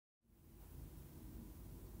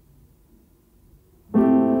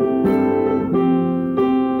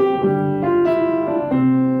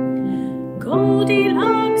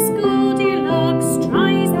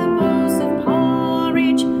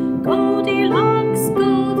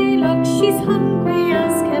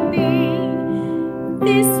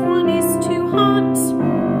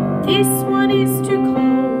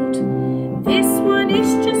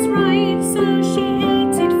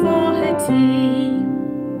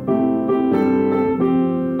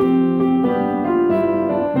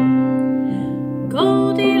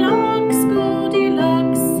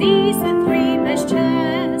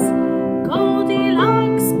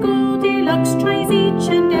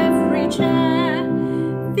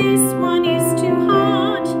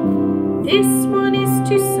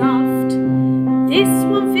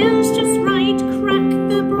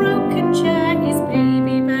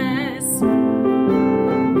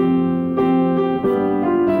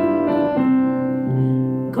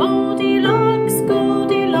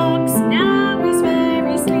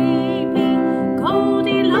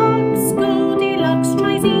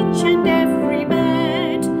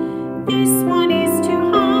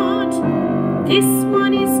This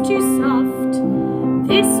one is too soft.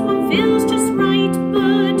 This one feels just right,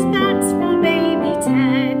 but that's for baby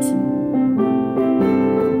Ted.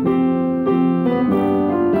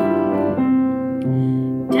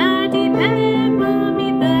 Daddy bear,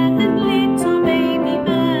 mummy bear, and little baby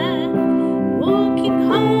bear, walking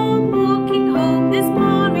home, there's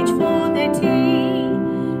porridge for their tea.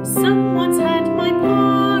 Someone's had my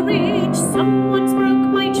porridge, someone's broke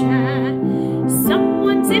my chair,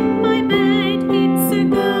 someone's in